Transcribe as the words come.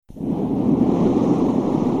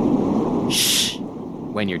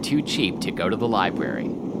When you're too cheap to go to the library,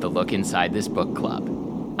 the look inside this book club.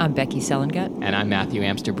 I'm Becky Sellengut. And I'm Matthew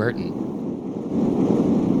Amster Burton.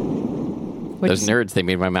 Those nerds, they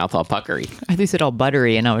made my mouth all puckery. I think it all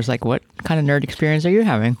buttery, and I was like, what kind of nerd experience are you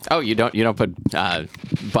having? Oh, you don't put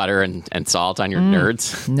butter and salt on your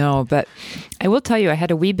nerds? No, but I will tell you, I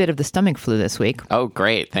had a wee bit of the stomach flu this week. Oh,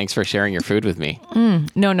 great. Thanks for sharing your food with me.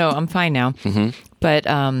 No, I'm fine now. Mm-hmm. But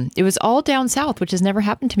it was all down south, which has never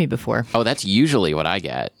happened to me before. Oh, that's usually what I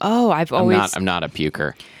get. Oh, I'm not a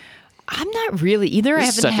puker. I'm not really either.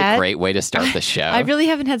 This is such a great way to start the show. I really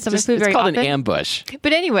haven't had stomach flu very often. It's called an ambush.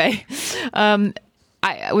 But anyway,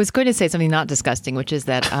 I was going to say something not disgusting, which is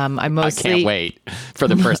that I mostly... I can't wait for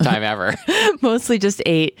the first time ever. Mostly just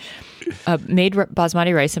made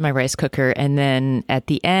basmati rice in my rice cooker. And then at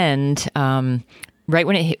the end, right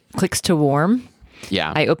when it clicks to warm...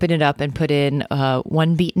 Yeah. I open it up and put in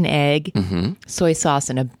one beaten egg, soy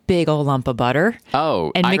sauce, and a big old lump of butter.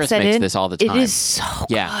 Oh, and Iris makes this all the time. It is so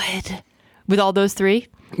good. With all those three?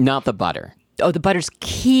 Not the butter. Oh, the butter's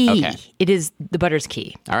key. Okay. The butter's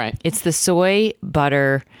key. All right. It's the soy,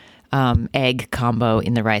 butter, egg combo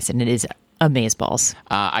in the rice, and it is amazeballs.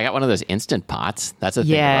 I got one of those Instant Pots. That's a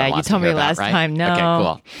thing. Yeah, you told me last time. No. Okay,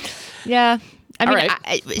 cool. Yeah. I mean,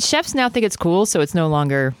 right. Chefs now think it's cool, so it's no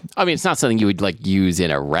longer... I mean, it's not something you would use in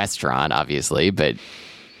a restaurant, obviously, but...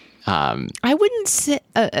 I wouldn't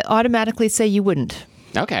automatically say you wouldn't.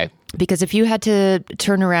 Okay. Because if you had to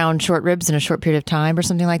turn around short ribs in a short period of time or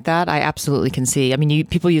something like that, I absolutely can see. I mean,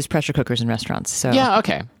 people use pressure cookers in restaurants, so... Yeah,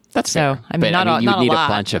 okay. That's fair. I mean, you would need a lot.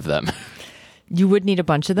 A bunch of them. You would need a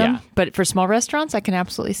bunch of them, yeah. But for small restaurants, I can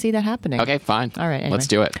absolutely see that happening. Okay, fine. All right, anyway. Let's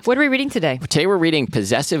do it. What are we reading today? Today we're reading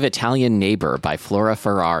Possessive Italian Neighbor by Flora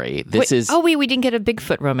Ferrari. We didn't get a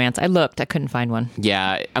Bigfoot romance. I looked. I couldn't find one.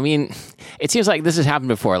 Yeah, I mean, it seems like this has happened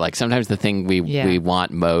before. Like sometimes the thing we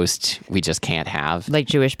want most, we just can't have. Like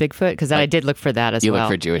Jewish Bigfoot? Because I did look for that as well. You look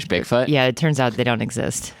for Jewish Bigfoot? Yeah, it turns out they don't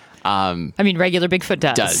exist. I mean, regular Bigfoot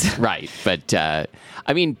does. Right. But,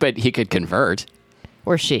 but he could convert.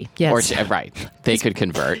 Or she, yes. Right. They could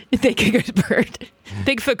convert. They could convert.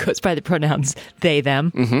 Bigfoot goes by the pronouns they,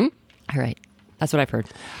 them. Mm-hmm. All right. That's what I've heard.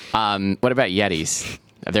 What about Yetis?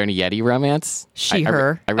 Are there any Yeti romance? She,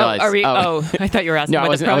 her. I realized. I thought you were asking no,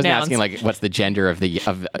 what the pronouns. I wasn't asking what's the gender of all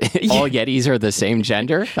Yetis are the same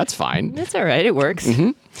gender? That's fine. That's all right. It works.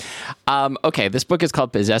 Mm-hmm. Okay, this book is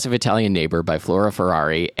called Possessive Italian Neighbor by Flora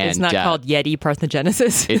Ferrari. And it's not called Yeti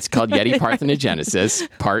Parthenogenesis. It's called Yeti Parthenogenesis,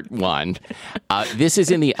 Part 1. This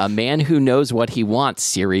is in the A Man Who Knows What He Wants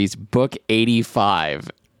series, Book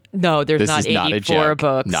 85. No, there's not 84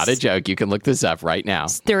 books. Not a joke. You can look this up right now.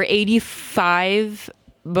 There are 85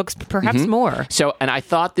 books, perhaps more. So, and I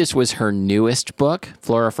thought this was her newest book,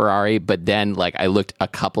 Flora Ferrari, but then I looked a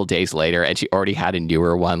couple days later and she already had a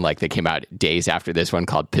newer one that came out days after this one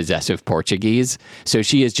called Possessive Portuguese. So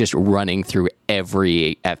she is just running through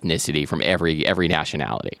every ethnicity from every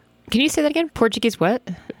nationality. Can you say that again? Portuguese what?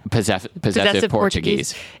 Possessive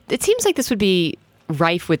Portuguese. It seems like this would be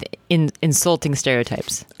rife with insulting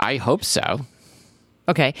stereotypes. I hope so.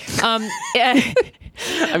 Okay.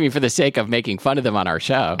 I mean, for the sake of making fun of them on our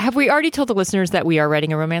show. Have we already told the listeners that we are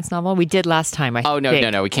writing a romance novel? We did last time, I think.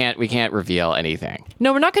 No. We can't reveal anything.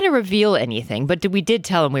 No, we're not going to reveal anything, but we did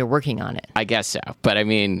tell them we were working on it. I guess so. But I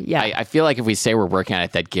mean, yeah. I feel like if we say we're working on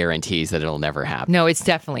it, that guarantees that it'll never happen. No, it's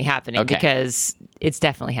definitely happening because it's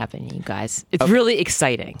definitely happening, you guys. It's really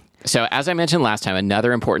exciting. So, as I mentioned last time,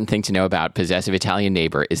 another important thing to know about Possessive Italian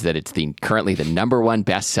Neighbor is that it's currently the #1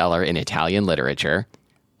 bestseller in Italian literature.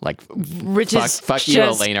 Fuck you,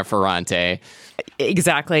 Elena Ferrante.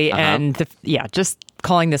 Exactly. And just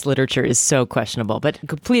calling this literature is so questionable. But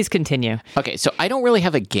please continue. Okay, so I don't really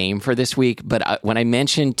have a game for this week, but when I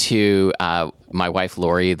mentioned to my wife,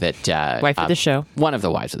 Lori, that... wife of the show. One of the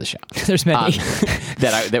wives of the show. There's many.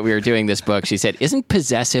 that we were doing this book, she said, isn't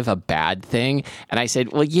possessive a bad thing? And I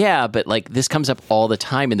said, well, yeah, but this comes up all the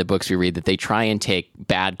time in the books we read, that they try and take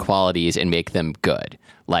bad qualities and make them good.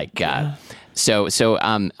 So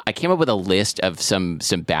I came up with a list of some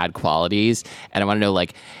bad qualities, and I want to know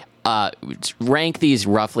rank these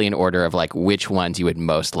roughly in order of which ones you would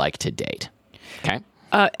most like to date. Okay.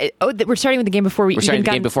 We're starting with the game before we even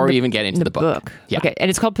get into the book. Yeah. Okay, and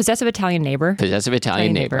it's called Possessive Italian Neighbor. Possessive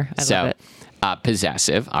Italian Neighbor. I love it.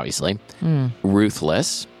 Possessive, obviously.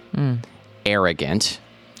 Ruthless. Arrogant.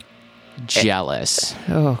 Jealous.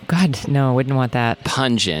 Oh God, no, wouldn't want that.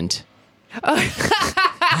 Pungent.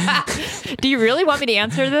 Do you really want me to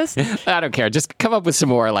answer this? I don't care. Just come up with some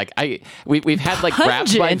more. We've had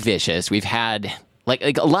Grabbed by Vicious. We've had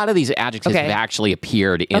a lot of these adjectives have actually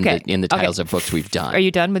appeared in the titles of books we've done. Are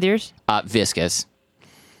you done with yours? Viscous.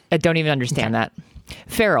 I don't even understand that.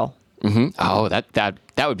 Feral. Oh, that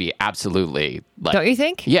would be absolutely like. Don't you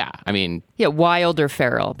think? Yeah, I mean, Yeah, wild or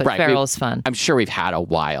feral, but right, feral is fun. I'm sure we've had a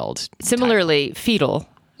wild. Similarly, fetal.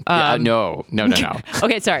 No.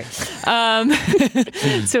 Okay, sorry. So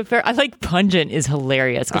I like pungent is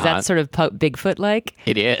hilarious because that's sort of Bigfoot like.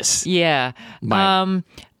 It is. Yeah. My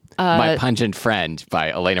Pungent Friend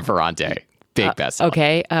by Elena Ferrante. Big bestseller.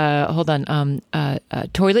 Okay. Hold on.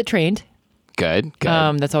 Toilet trained. Good.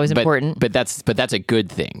 That's always important. But that's a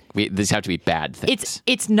good thing. These have to be bad things.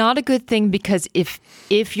 It's not a good thing because if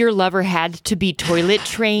your lover had to be toilet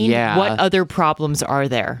trained, Yeah. what other problems are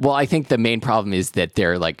there? Well, I think the main problem is that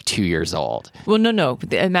they're like 2 years old. Well, no.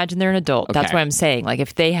 Imagine they're an adult. That's Okay. what I'm saying. Like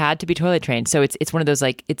if they had to be toilet trained, so it's one of those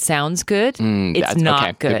like it sounds good, it's not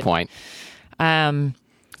okay, good. Good point.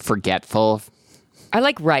 Forgetful. I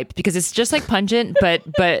like ripe because it's just like pungent, but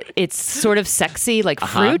it's sort of sexy like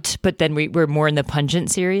fruit. But then we're more in the pungent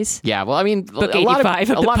series. Yeah. Well, I mean, Book a lot 85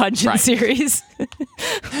 of the pungent right. series.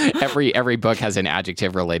 Every book has an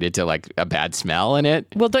adjective related to like a bad smell in it.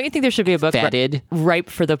 Well, don't you think there should be a book Fetid. ripe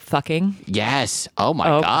for the fucking? Yes. Oh my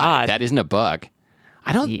Oh, God. God. That isn't a book.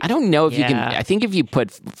 I don't know if you can. Yeah. I think if you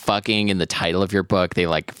put fucking in the title of your book, they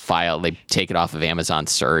take it off of Amazon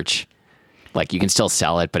search. Like you can still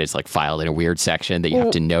sell it, but it's like filed in a weird section that you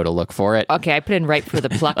have to know to look for it. Okay, I put in ripe for the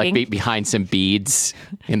plucking. Like behind some beads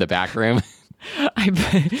in the back room.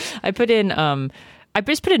 I put in I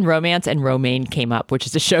just put in romance and romaine came up, which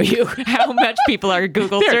is to show you how much people are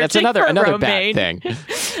Google searching That's another for bad romaine. thing.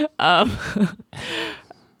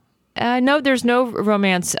 No, there's no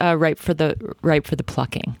romance ripe for the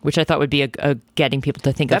plucking, which I thought would be a getting people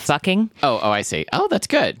to think of fucking. Oh, I see. Oh, that's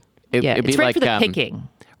good. Yeah, it'd it's be ripe like for the picking,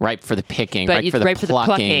 ripe for the picking, but ripe for the ripe for the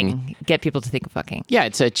plucking. plucking. Get people to think of fucking. Yeah,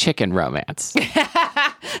 it's a chicken romance.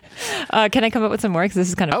 Can I come up with some more? Because this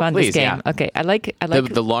is kind of fun. Please, this game. yeah. Okay, I like.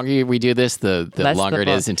 The longer we do this, the Less longer the it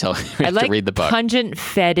is book. until we I have like to read the book. pungent,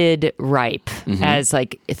 fetid, ripe as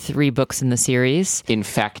like 3 books in the series.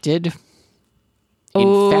 Infected.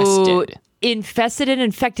 Oh, Infested. infested and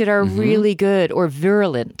infected are really good. Or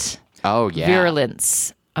virulent. Oh yeah.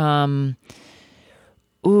 Virulence.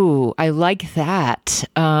 Ooh, I like that.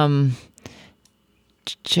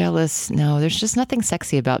 Jealous. No, there's just nothing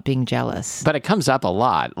sexy about being jealous. But it comes up a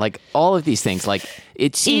lot. Like all of these things. Like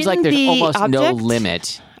it seems In like there's the almost no object?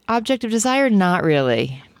 limit. Object of desire? Not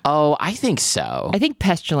really. Oh, I think so. I think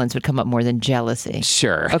pestilence would come up more than jealousy.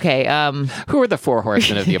 Sure. Okay. Who are the 4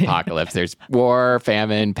 horsemen of the apocalypse? There's war,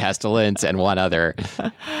 famine, pestilence, and one other.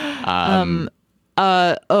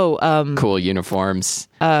 Cool uniforms.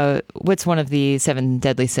 What's one of the 7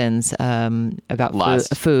 deadly sins about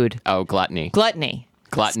Lust. food? Oh, gluttony. Gluttony.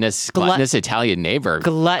 Gluttonous Italian neighbor.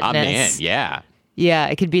 Gluttonous. Oh, man, yeah. Yeah,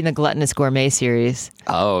 it could be in the Gluttonous Gourmet series.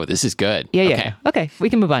 Oh, this is good. Yeah. Okay, we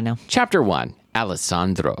can move on now. Chapter 1,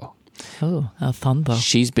 Alessandro. Oh, Alfonso.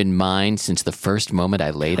 She's been mine since the first moment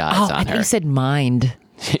I laid eyes Oh, I on thought her. you said mind.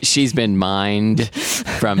 She's been mined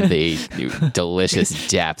from the delicious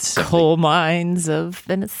depths. Coal mines of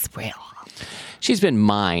Venezuela. She's been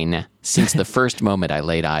mine since the first moment I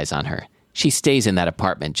laid eyes on her. She stays in that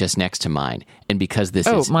apartment just next to mine. And because this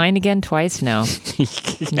is... Mine again twice? No.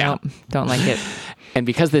 No, don't like it. And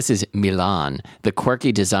because this is Milan, the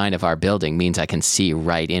quirky design of our building means I can see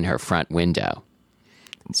right in her front window.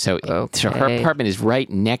 So her apartment is right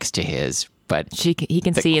next to his, but He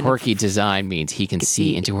can the see in quirky design means he can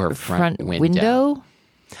see into her front window. window.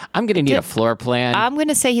 I'm going to need a floor plan. I'm going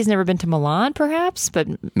to say he's never been to Milan, perhaps, but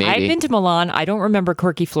Maybe. I've been to Milan. I don't remember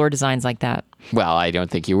quirky floor designs like that. Well, I don't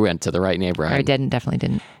think you went to the right neighborhood. I definitely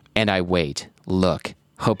didn't. And I wait, look,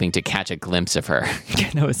 hoping to catch a glimpse of her.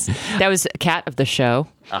 That was Cat of the show,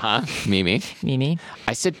 Mimi. Mimi.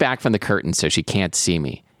 I sit back from the curtain so she can't see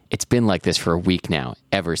me. It's been like this for a week now,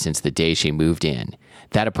 ever since the day she moved in.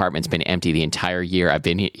 That apartment's been empty the entire year I've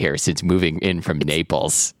been here since moving in from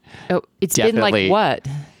Naples. Oh, it's Definitely. been like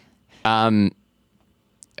what?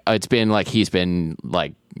 It's been like he's been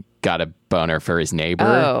like got a boner for his neighbor,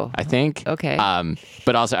 Oh, I think. okay.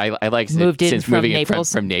 But also I like Moved in since from moving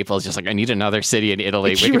Naples? from Naples, just like I need another city in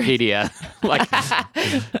Italy. Wikipedia, like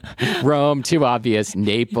Rome, too obvious.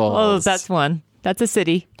 Naples. Oh, that's one. That's a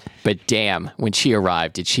city. But damn, when she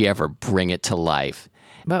arrived, did she ever bring it to life?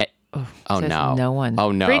 Well, Oh says no! no one.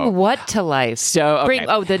 Oh no! Bring what to life? So, okay.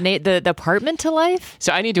 Bring the apartment to life.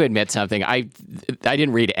 So I need to admit something. I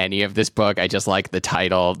didn't read any of this book. I just like the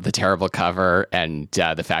title, the terrible cover, and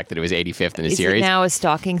the fact that it was 85th in the Is series. it now a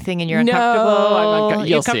stalking thing, and you're No, uncomfortable? I'm You're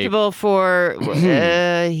you'll see. comfortable for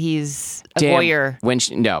he's a voyeur.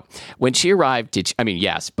 When she arrived,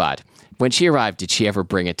 yes, but when she arrived, did she ever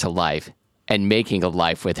bring it to life? and making a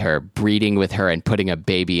life with her, breeding with her, and putting a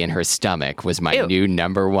baby in her stomach was my new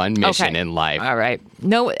number one mission in life. All right.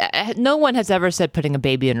 No one has ever said putting a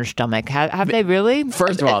baby in her stomach. Have they really?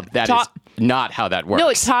 First of all, that is not how that works.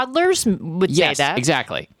 No, toddlers would say that. Yes,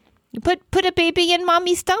 exactly. Put a baby in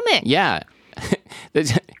mommy's stomach. Yeah.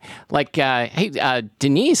 Like, hey,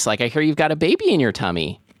 Denise, like I hear you've got a baby in your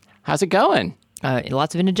tummy. How's it going?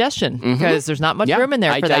 Lots of indigestion because there's not much room in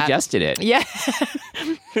there for that. I digested it. Yeah.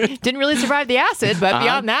 Didn't really survive the acid, but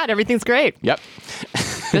beyond that, everything's great. Yep.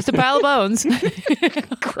 Just a pile of bones.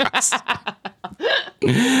 Gross.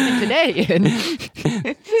 Today.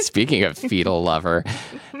 Speaking of fetal lover.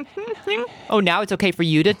 Oh, now it's okay for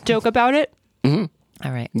you to joke about it? Mm-hmm.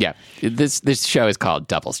 All right. Yeah. This show is called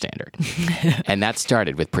Double Standard. And that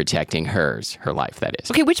started with protecting her life, that is.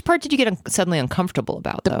 Okay, which part did you get suddenly uncomfortable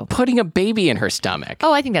about, though? Putting a baby in her stomach.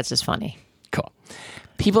 Oh, I think that's just funny. Cool.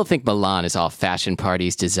 People think Milan is all fashion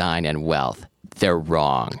parties, design, and wealth. They're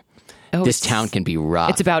wrong. Oh, this town can be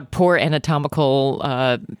rough. It's about poor anatomical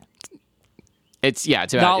It's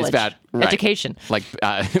about knowledge, right. education, like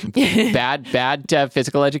bad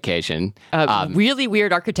physical education, really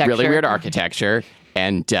weird architecture,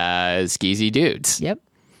 and skeezy dudes. Yep.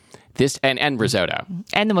 This and risotto,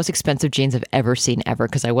 and the most expensive jeans I've ever seen ever.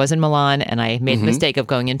 Because I was in Milan and I made the mistake of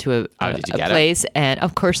going into a place, and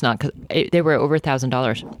of course not, because they were over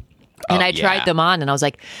 $1,000. And I tried them on, and I was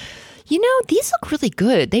like, these look really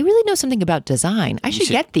good. They really know something about design. I should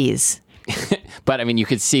get these. But I mean, you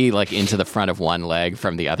could see like into the front of one leg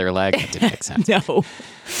from the other leg. That didn't make sense. No.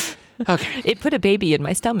 Okay. It put a baby in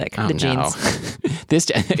my stomach. The jeans.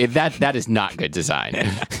 That is not good design.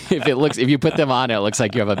 If you put them on, it looks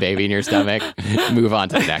like you have a baby in your stomach. Move on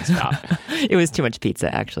to the next stop. It was too much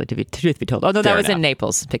pizza, actually, truth be told. Oh no, that was in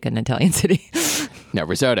Naples. Pick an Italian city. No,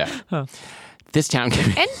 risotto. Oh. This town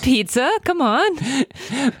and pizza, come on.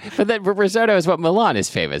 But risotto is what Milan is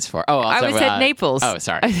famous for. Oh, also, I said Naples. Oh,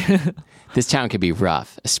 sorry. This town can be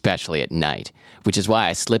rough, especially at night, which is why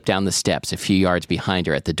I slipped down the steps a few yards behind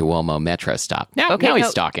her at the Duomo metro stop. Now he's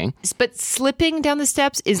stalking. But slipping down the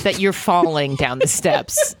steps is that you're falling down the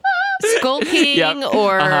steps. Skulking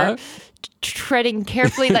or treading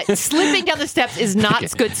carefully. Like, slipping down the steps is not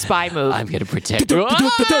a good spy move. I'm going to protect you.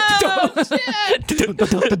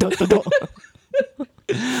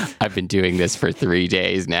 I've been doing this for 3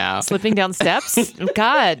 days now. Slipping down steps?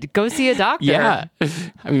 God, go see a doctor. Yeah.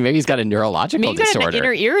 I mean, maybe he's got a neurological disorder. Maybe he's got an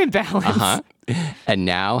inner ear imbalance. And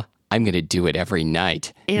now I'm going to do it every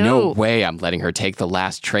night. Ew. No way I'm letting her take the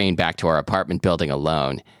last train back to our apartment building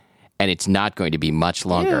alone. And it's not going to be much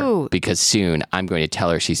longer because soon I'm going to tell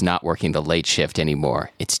her she's not working the late shift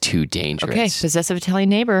anymore. It's too dangerous. Okay, possessive Italian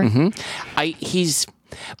neighbor. Mm-hmm.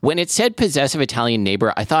 When it said possessive Italian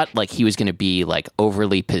neighbor, I thought like he was going to be like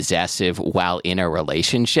overly possessive while in a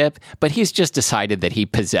relationship, but he's just decided that he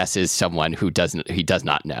possesses someone he does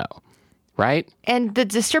not know, right? And the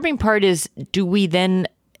disturbing part is, do we then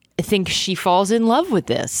think she falls in love with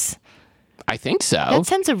this? I think so. That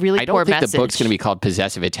sends a really poor message. I don't think the book's going to be called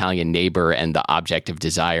Possessive Italian Neighbor and the object of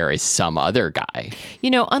desire is some other guy.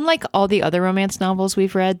 Unlike all the other romance novels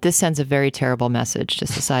we've read, this sends a very terrible message to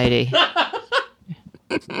society.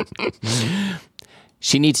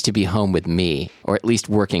 She needs to be home with me, or at least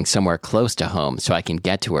working somewhere close to home so I can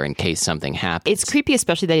get to her in case something happens. It's creepy,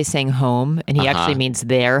 especially that he's saying home, and he actually means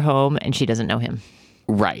their home, and she doesn't know him.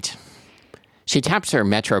 Right. She taps her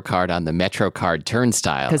Metro card on the Metro card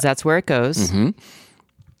turnstile. Because that's where it goes. Mm-hmm.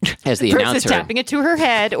 As the announcer tapping it to her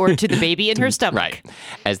head or to the baby in her stomach. Right.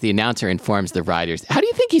 As the announcer informs the riders, how do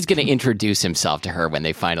you think he's going to introduce himself to her when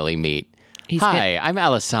they finally meet? Hi, I'm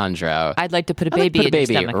Alessandro. I'd like to put a baby in your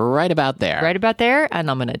stomach. Right about there. Right about there,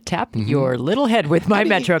 and I'm going to tap your little head with my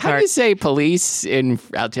Metro card. How do you say police in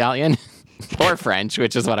Italian? Or French,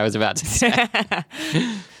 which is what I was about to say.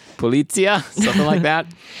 Polizia, something like that.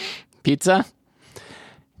 Pizza.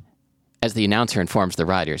 As the announcer informs the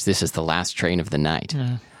riders, this is the last train of the night.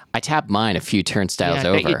 I tap mine a few turnstiles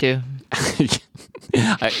over. I bet you do.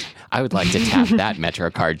 I would like to tap that Metro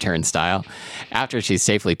card turnstile after she's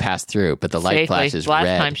safely passed through, but the light flashes red.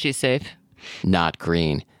 Last time she's safe. Not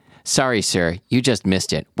green. Sorry, sir. You just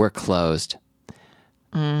missed it. We're closed.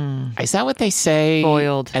 Is that what they say?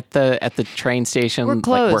 Boiled. At the train station? We're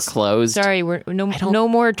closed. Like, we're closed. Sorry, no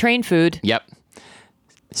more train food. Yep.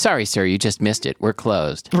 Sorry, sir. You just missed it. We're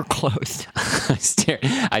closed. We're closed.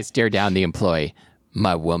 I stare down the employee.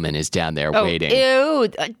 My woman is down there waiting. Ew.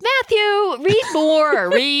 Matthew, read more.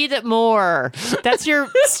 Read more. That's your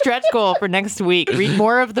stretch goal for next week. Read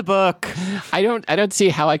more of the book. I don't see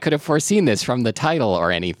how I could have foreseen this from the title or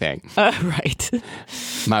anything. Right.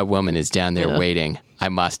 My woman is down there waiting. I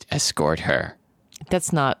must escort her.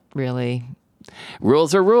 That's not really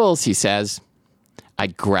Rules are rules, he says. I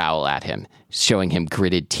growl at him, showing him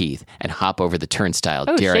gritted teeth, and hop over the turnstile,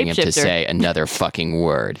 daring him to say another fucking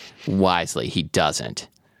word. Wisely, he doesn't.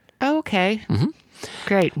 Oh, okay.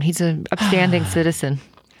 Great. He's an upstanding citizen.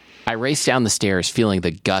 I race down the stairs, feeling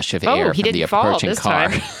the gush of air from the approaching car.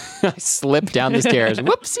 I slip down the stairs,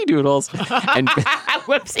 whoopsie doodles, and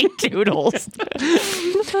whoopsie doodles,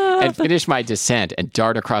 and finish my descent and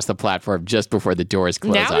dart across the platform just before the doors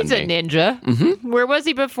close on me. Now he's a ninja. Where was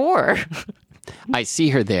he before? I see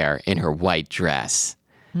her there in her white dress.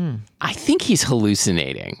 I think he's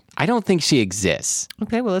hallucinating. I don't think she exists.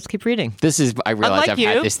 Okay, well, let's keep reading. I realize I've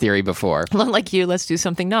had this theory before. Unlike you, let's do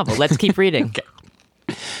something novel. Let's keep reading.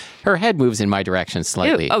 Okay. Her head moves in my direction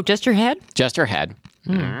slightly. Ew. Oh, just her head? Just her head.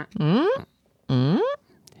 I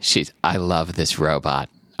love this robot.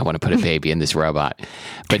 I want to put a baby in this robot.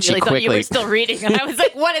 But I really thought you were still reading, and I was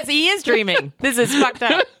like, what is he is dreaming? This is fucked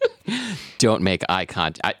up. Don't make eye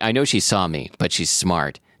contact. I know she saw me, but she's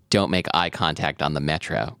smart. Don't make eye contact on the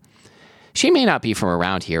metro. She may not be from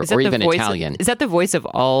around here or even Italian. Is that the voice of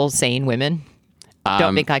all sane women?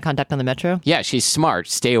 Don't make eye contact on the metro? Yeah, she's smart.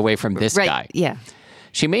 Stay away from this guy. Yeah.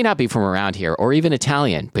 She may not be from around here or even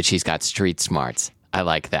Italian, but she's got street smarts. I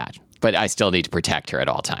like that. But I still need to protect her at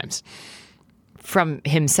all times. From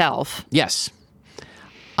himself? Yes.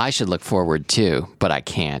 I should look forward too, but I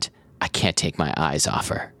can't. I can't take my eyes off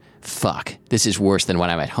her. Fuck. This is worse than when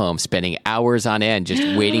I'm at home, spending hours on end just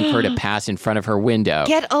waiting for her to pass in front of her window.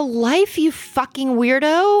 Get a life, you fucking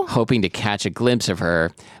weirdo. Hoping to catch a glimpse of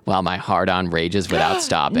her while my hard-on rages without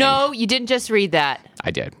stopping. No, you didn't just read that.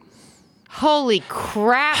 I did. Holy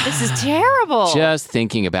crap, this is terrible. Just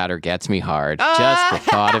thinking about her gets me hard. Just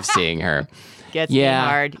the thought of seeing her. Gets me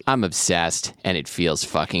hard. I'm obsessed, and it feels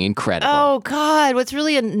fucking incredible. Oh, God. What's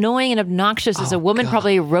really annoying and obnoxious is a woman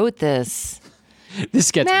probably wrote this.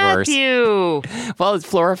 This gets worse. Matthew. Well, it's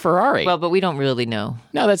Flora Ferrari. Well, but we don't really know.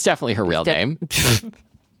 No, that's definitely her real name.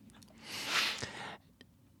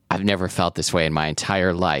 I've never felt this way in my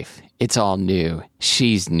entire life. It's all new.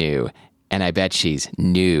 She's new. And I bet she's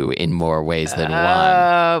new in more ways than one.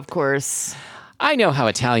 Of course. I know how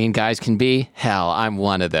Italian guys can be. Hell, I'm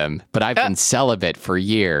one of them. But I've been celibate for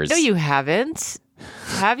years. No, you haven't.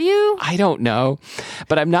 Have you? I don't know.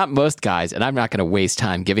 But I'm not most guys, and I'm not going to waste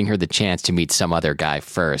time giving her the chance to meet some other guy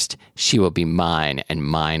first. She will be mine and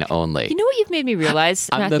mine only. You know what you've made me realize?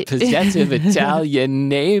 I'm the possessive Italian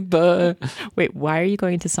neighbor. Wait, why are you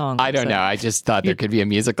going into song? I don't know. I just thought there could be a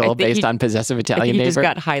musical based on possessive Italian neighbor. You just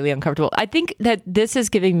got highly uncomfortable. I think that this is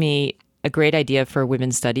giving me a great idea for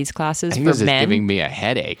women's studies classes for this men. Is giving me a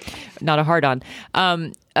headache. Not a hard on.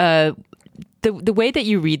 The way that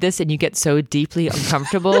you read this and you get so deeply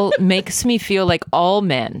uncomfortable makes me feel like all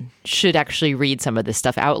men should actually read some of this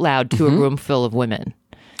stuff out loud to a room full of women.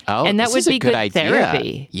 Oh, and that would be good idea.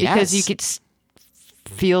 Therapy. Yes. Because you could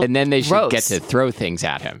feel and then they should gross. get to throw things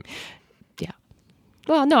at him. Yeah.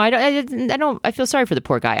 Well, no, I don't. I feel sorry for the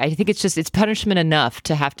poor guy. I think it's punishment enough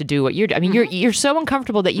to have to do what you're doing. I mean, you're so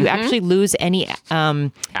uncomfortable that you actually lose any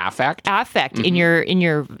affect in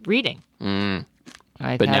your reading.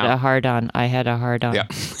 I had a hard on. Yeah.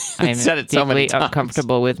 I'm said it so many times.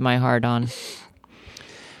 Uncomfortable with my hard on.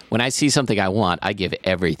 When I see something I want, I give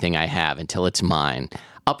everything I have until it's mine.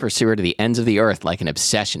 I'll pursue her to the ends of the earth like an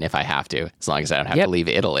obsession if I have to, as long as I don't have to leave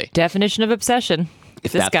Italy. Definition of obsession.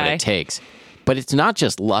 If that's what it takes. But it's not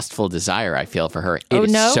just lustful desire I feel for her. It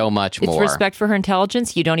is so much more. It's respect for her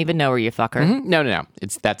intelligence. You don't even know where you fuck her. Mm-hmm. No.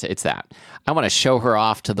 It's that. I want to show her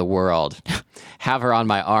off to the world. Have her on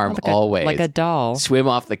my arm always. Like a doll. Swim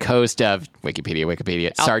off the coast of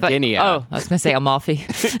Wikipedia, Sardinia. I was going to say Amalfi.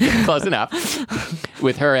 Close enough.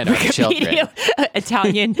 With her and her children.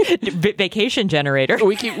 Italian vacation generator.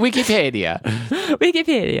 Wikipedia.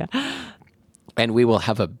 And we will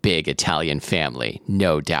have a big Italian family.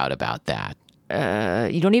 No doubt about that.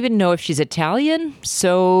 You don't even know if she's Italian,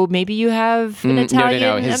 so maybe you have an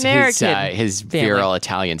Italian American. His virile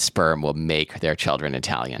Italian sperm will make their children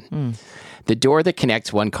Italian. The door that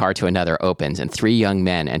connects one car to another opens, and 3 young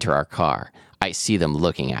men enter our car. I see them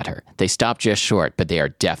looking at her. They stop just short, but they are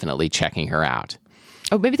definitely checking her out.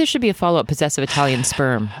 Oh, maybe there should be a follow-up, possessive Italian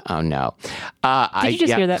sperm. Oh, no. Did you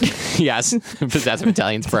just hear that? Yes, possessive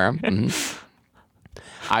Italian sperm. Mm-hmm.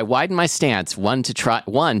 I widen my stance, one to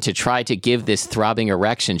try to give this throbbing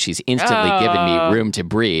erection she's instantly given me room to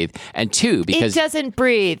breathe, and 2, because... It doesn't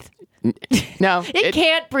breathe. No. It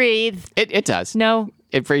can't breathe. It does. No.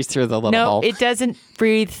 It breathes through the little hole. No, it doesn't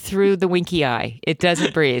breathe through the winky eye. It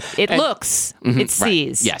doesn't breathe. It looks. It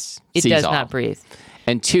sees. Right. Yes. It does not breathe.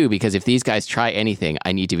 And 2, because if these guys try anything,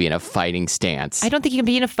 I need to be in a fighting stance. I don't think you can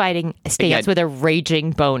be in a fighting stance with a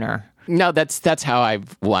raging boner. No, that's how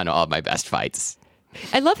I've won all my best fights.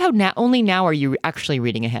 I love how only now are you actually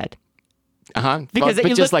reading ahead. Because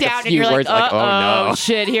you just look like down a few and you're words, like, oh no,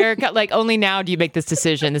 shit, here. Like, only now do you make this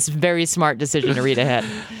decision. This very smart decision to read ahead.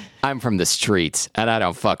 I'm from the streets, and I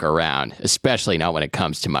don't fuck around, especially not when it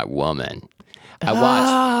comes to my woman. I watch.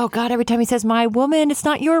 Oh, God, every time he says, my woman, it's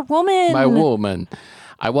not your woman. My woman.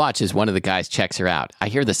 I watch as one of the guys checks her out. I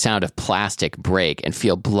hear the sound of plastic break and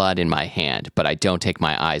feel blood in my hand, but I don't take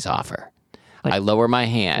my eyes off her. I lower my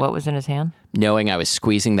hand. What was in his hand? Knowing I was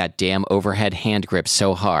squeezing that damn overhead hand grip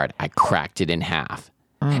so hard, I cracked it in half.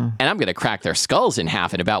 And I'm going to crack their skulls in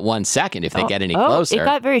half in about 1 second if they get any closer. It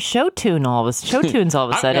got very show tunes all of a sudden.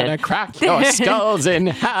 I'm going to crack your skulls in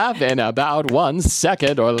half in about 1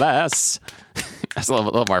 second or less. That's a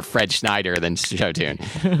little more Fred Schneider than show tune.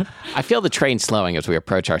 I feel the train slowing as we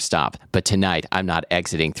approach our stop, but tonight I'm not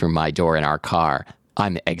exiting through my door in our car.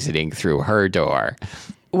 I'm exiting through her door.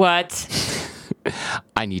 What?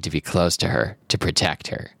 I need to be close to her to protect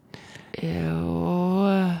her. Ew.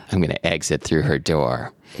 I'm going to exit through her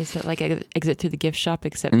door. Is it like exit through the gift shop,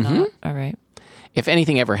 except not? All right. If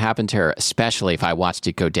anything ever happened to her, especially if I watched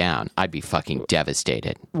it go down, I'd be fucking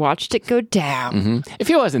devastated. Watched it go down. If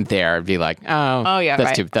he wasn't there, I'd be like, oh yeah,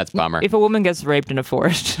 that's bummer. If a woman gets raped in a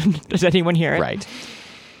forest, does anyone hear it? Right.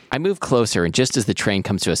 I move closer, and just as the train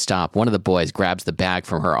comes to a stop, one of the boys grabs the bag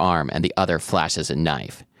from her arm, and the other flashes a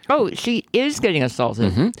knife. Oh, she is getting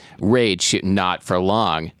assaulted. Rage shooting not for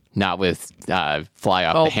long. Not with fly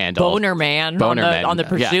off the handle. Boner man on the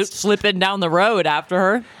pursuit, slipping down the road after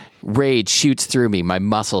her. Rage shoots through me, my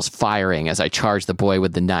muscles firing as I charge the boy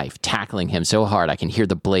with the knife, tackling him so hard I can hear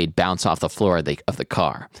the blade bounce off the floor of the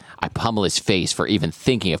car. I pummel his face for even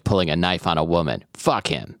thinking of pulling a knife on a woman. Fuck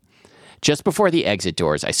him. Just before the exit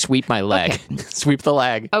doors, I sweep my leg. Okay. Sweep the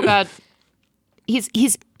leg. Oh, God.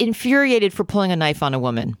 He's infuriated for pulling a knife on a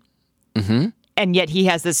woman. Mm-hmm. And yet he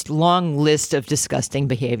has this long list of disgusting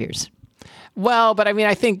behaviors. Well, but I mean,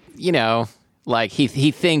 I think, like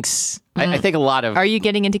he thinks, I think a lot of... Are you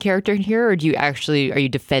getting into character here, or are you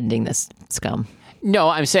defending this scum? No,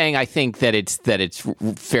 I'm saying I think that it's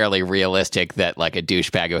fairly realistic that like a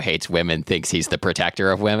douchebag who hates women thinks he's the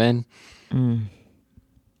protector of women. Mm-hmm.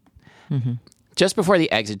 Just before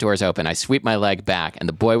the exit doors open, I sweep my leg back, and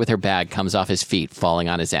the boy with her bag comes off his feet, falling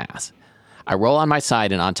on his ass. I roll on my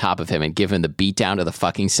side and on top of him and give him the beat down of the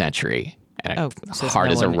fucking century. And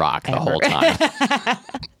hard as a rock the whole time.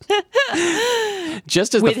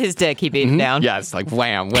 Just as with his dick, he beat him down. Yes, like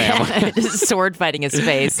wham, wham. Sword fighting his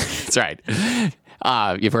face. That's right.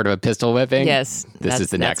 You've heard of a pistol whipping? Yes. This is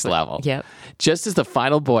the next level. Yep. Just as the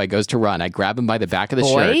final boy goes to run, I grab him by the back of the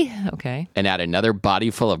shirt. Okay. And add another body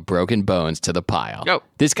full of broken bones to the pile. Oh.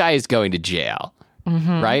 This guy is going to jail.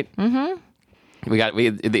 Mm-hmm. Right? Mm-hmm.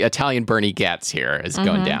 The Italian Bernie Getz here is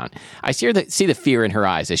going down. I see the fear in her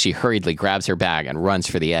eyes as she hurriedly grabs her bag and runs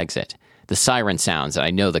for the exit. The siren sounds, and I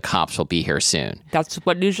know the cops will be here soon. That's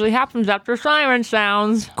what usually happens after siren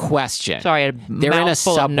sounds. Question. Sorry, they're in a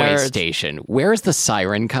subway station. Where is the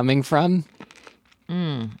siren coming from?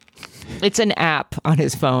 It's an app on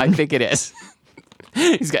his phone. I think it is.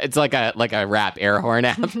 It's like a rap air horn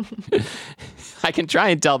app. I can try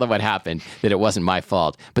and tell them what happened, that it wasn't my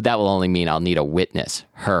fault, but that will only mean I'll need a witness,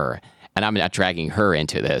 her. And I'm not dragging her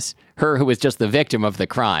into this. Her who was just the victim of the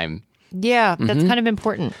crime. Yeah, that's kind of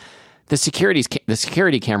important. The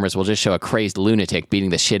security cameras will just show a crazed lunatic beating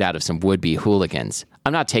the shit out of some would-be hooligans.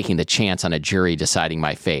 I'm not taking the chance on a jury deciding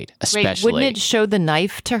my fate, especially... Wait, wouldn't it show the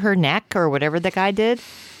knife to her neck or whatever the guy did?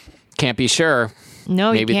 Can't be sure.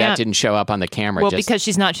 No, Maybe you can't. That didn't show up on the camera. Well, because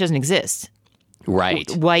she doesn't exist. Right.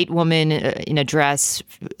 White woman in a dress,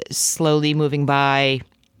 slowly moving by.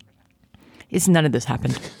 None of this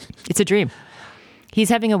happened. It's a dream. He's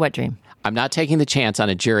having a wet dream. I'm not taking the chance on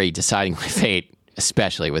a jury deciding my fate,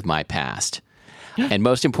 especially with my past. And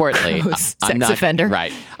most importantly, I'm not offender.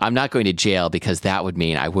 Right. I'm not going to jail because that would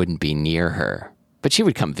mean I wouldn't be near her. But she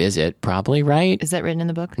would come visit, probably, right? Is that written in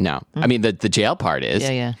the book? No. I mean, the jail part is.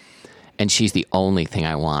 Yeah. And she's the only thing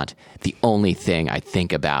I want. The only thing I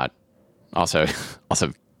think about. Also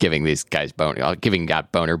giving these guys giving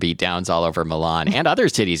boner beatdowns all over Milan and other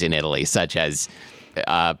cities in Italy, such as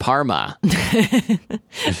Parma.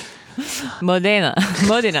 Modena.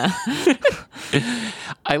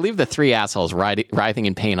 I leave the three assholes writhing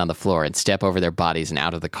in pain on the floor and step over their bodies and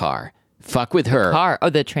out of the car. Fuck with her.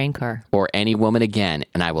 The train car. Or any woman again,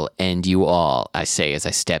 and I will end you all, I say as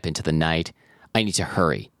I step into the night. I need to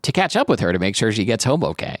hurry to catch up with her to make sure she gets home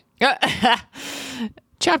okay.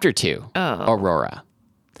 Chapter 2. Aurora.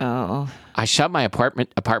 I shut my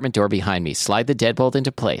apartment door behind me, slide the deadbolt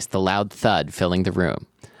into place, the loud thud filling the room.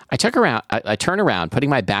 I turn around, putting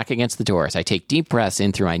my back against the door as I take deep breaths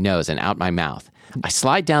in through my nose and out my mouth. I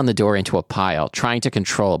slide down the door into a pile, trying to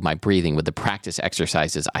control my breathing with the practice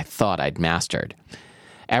exercises I thought I'd mastered.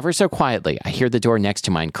 Ever so quietly, I hear the door next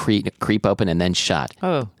to mine creep open and then shut.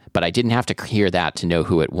 Oh. But I didn't have to hear that to know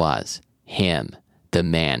who it was. Him, the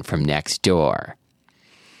man from next door.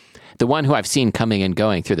 The one who I've seen coming and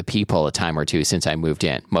going through the peephole a time or two since I moved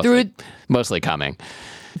in. Mostly coming.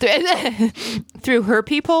 Through her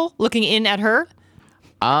peephole? Looking in at her?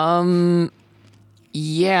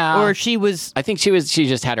 Yeah. Or she was... I think she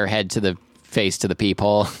just had her head to the face to the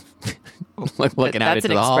peephole. Looking out into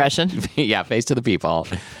the hall. That's an expression. Yeah, face to the peephole.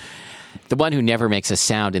 The one who never makes a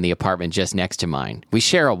sound in the apartment just next to mine. We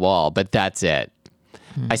share a wall, but that's it.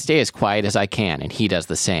 I stay as quiet as I can, and he does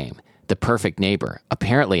the same. The perfect neighbor,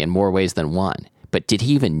 apparently in more ways than one. But did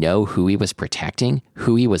he even know who he was protecting?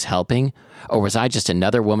 Who he was helping? Or was I just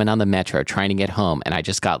another woman on the metro trying to get home, and I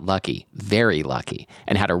just got lucky, very lucky,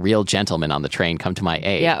 and had a real gentleman on the train come to my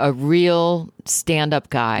aid? Yeah, a real stand-up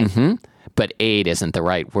guy. Mm-hmm. But aid isn't the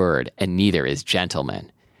right word, and neither is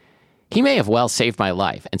gentleman. He may have well saved my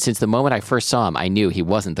life, and since the moment I first saw him, I knew he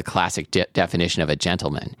wasn't the classic definition of a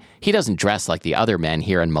gentleman. He doesn't dress like the other men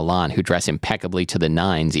here in Milan who dress impeccably to the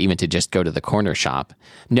nines even to just go to the corner shop.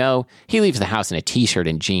 No, he leaves the house in a t-shirt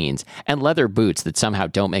and jeans, and leather boots that somehow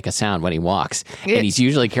don't make a sound when he walks. And he's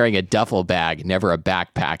usually carrying a duffel bag, never a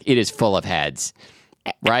backpack. It is full of heads,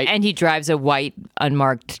 right? And he drives a white,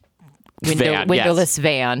 unmarked, windowless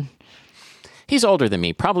van. He's older than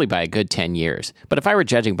me, probably by a good 10 years. But if I were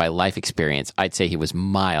judging by life experience, I'd say he was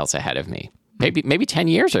miles ahead of me. Maybe 10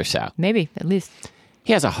 years or so. Maybe, at least.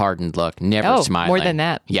 He has a hardened look, never smiling. More than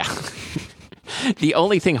that. Yeah. The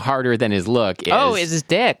only thing harder than his look is his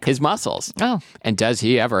dick. His muscles. Oh. And does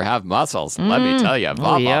he ever have muscles? Let me tell you.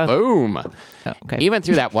 Boom. Oh, okay. Even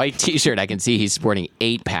through that white t-shirt, I can see he's sporting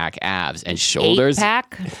 8-pack abs and shoulders.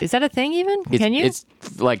 8-pack? Is that a thing even? Can you? It's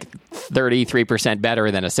like 33%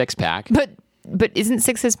 better than a 6-pack. But isn't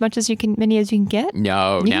 6 as much as many as you can get?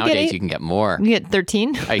 No, nowadays you can get more. You get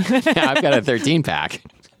 13? I've got a 13-pack.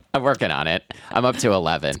 I'm working on it. I'm up to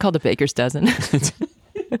 11. It's called a baker's dozen.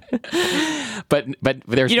 But there's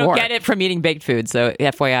more. You don't get it from eating baked food, so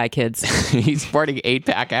FYI, kids. He's sporting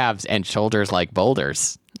 8-pack abs and shoulders like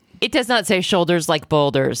boulders. It does not say shoulders like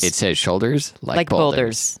boulders. It says shoulders like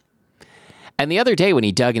boulders. And the other day when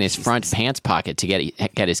he dug in his front pants pocket to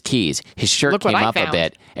get his keys, his shirt came up a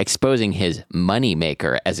bit, exposing his money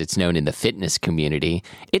maker, as it's known in the fitness community.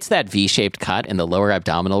 It's that V-shaped cut in the lower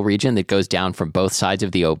abdominal region that goes down from both sides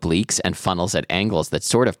of the obliques and funnels at angles that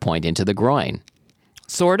sort of point into the groin.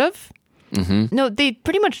 Sort of? Mm-hmm. No, they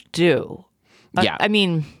pretty much do. Yeah. I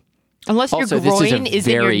mean, unless also, your groin this is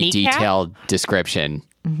in your very kneecap. Detailed description.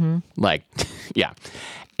 Mm-hmm. Like, yeah.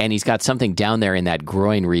 And he's got something down there in that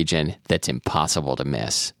groin region that's impossible to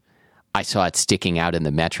miss. I saw it sticking out in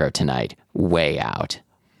the metro tonight. Way out.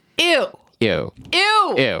 Ew. Ew.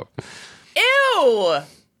 Ew. Ew. Ew.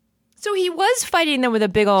 So he was fighting them with a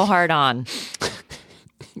big old heart on.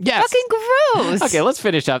 Yes. Fucking gross. Okay, let's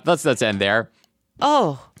finish up. Let's end there.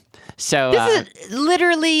 Oh. So this is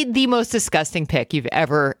literally the most disgusting pick you've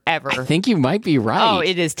ever. I think you might be right. Oh,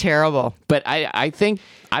 it is terrible. But I think,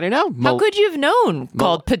 I don't know. How could you have known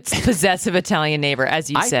called Possessive Italian Neighbor, as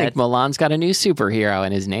you said? I think Milan's got a new superhero,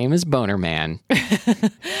 and his name is Boner Man.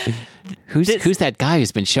 Who's that guy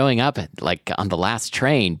who's been showing up on the last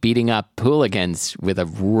train, beating up hooligans with a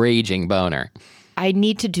raging boner? I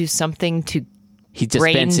need to do something to. He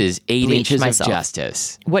dispenses 8 inches myself. of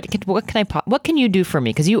justice. What can you do for me?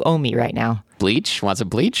 Because you owe me right now. Bleach? Want some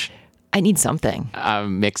bleach? I need something.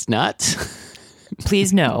 Mixed nuts?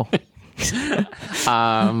 Please no.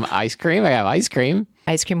 Ice cream? I have ice cream.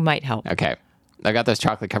 Ice cream might help. Okay. I got those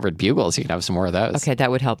chocolate-covered bugles. You can have some more of those. Okay,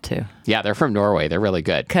 that would help too. Yeah, they're from Norway. They're really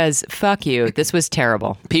good. Because fuck you. This was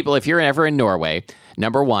terrible. People, if you're ever in Norway,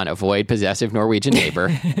 number 1, avoid possessive Norwegian neighbor.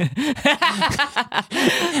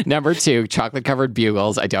 Number 2, chocolate-covered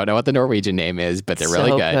bugles. I don't know what the Norwegian name is, but they're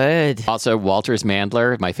really good. Also, Walter's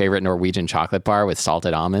Mandler, my favorite Norwegian chocolate bar with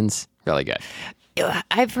salted almonds. Really good.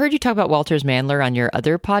 I've heard you talk about Walter's Mandler on your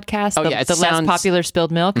other podcast, the less popular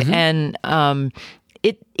Spilled Milk, and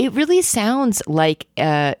it really sounds like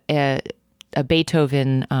a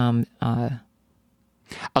Beethoven. I'll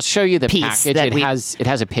show you the piece package. It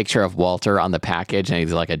has a picture of Walter on the package, and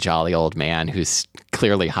he's like a jolly old man who's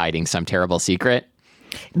clearly hiding some terrible secret.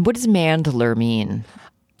 What does mandler mean?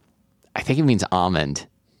 I think it means almond.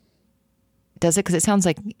 Does it? Because it sounds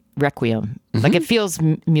like Requiem. Like it feels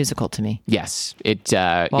musical to me. Yes, it's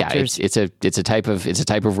a type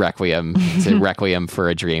of Requiem. It's a Requiem for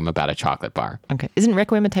a dream about a chocolate bar. Okay, isn't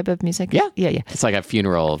Requiem a type of music? Yeah. It's like a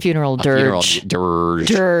funeral dirge.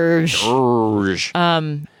 Dirge.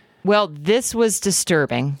 Well, this was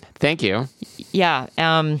disturbing. Thank you. Yeah.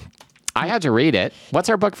 I had to read it. What's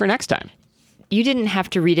our book for next time? You didn't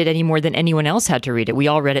have to read it any more than anyone else had to read it. We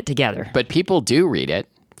all read it together. But people do read it.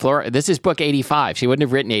 Flora, this is book 85. She wouldn't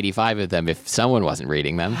have written 85 of them if someone wasn't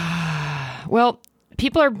reading them. Well,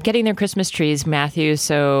 people are getting their Christmas trees, Matthew.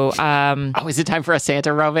 So, is it time for a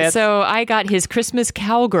Santa romance? So I got his Christmas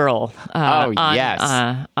Cowgirl.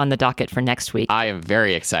 Yes, on the docket for next week. I am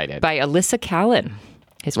very excited. By Alyssa Callan.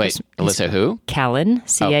 Alyssa who? Callan,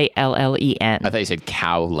 Callen. I thought you said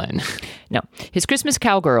Cowlin. No, his Christmas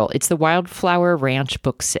Cowgirl. It's the Wildflower Ranch,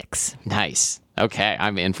 book 6. Nice. Okay,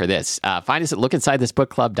 I'm in for this. Find us at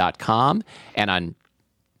lookinsidethisbookclub.com and on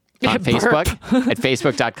Facebook at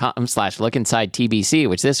facebook.com/lookinsidetbc,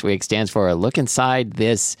 which this week stands for Look Inside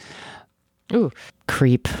This...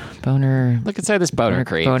 Creep. Boner. Look Inside This Boner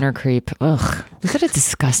Creep. Boner Creep. Ugh. What a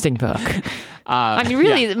disgusting book. I mean,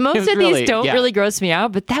 really, most of these don't really gross me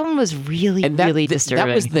out, but that one was really disturbing.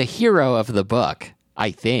 That was the hero of the book,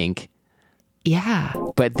 I think. Yeah.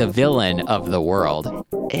 But the villain of the world.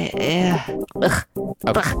 Okay.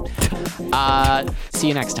 See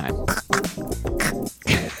you next time.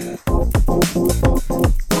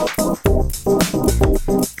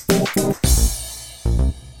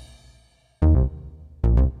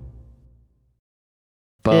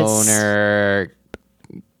 Boner.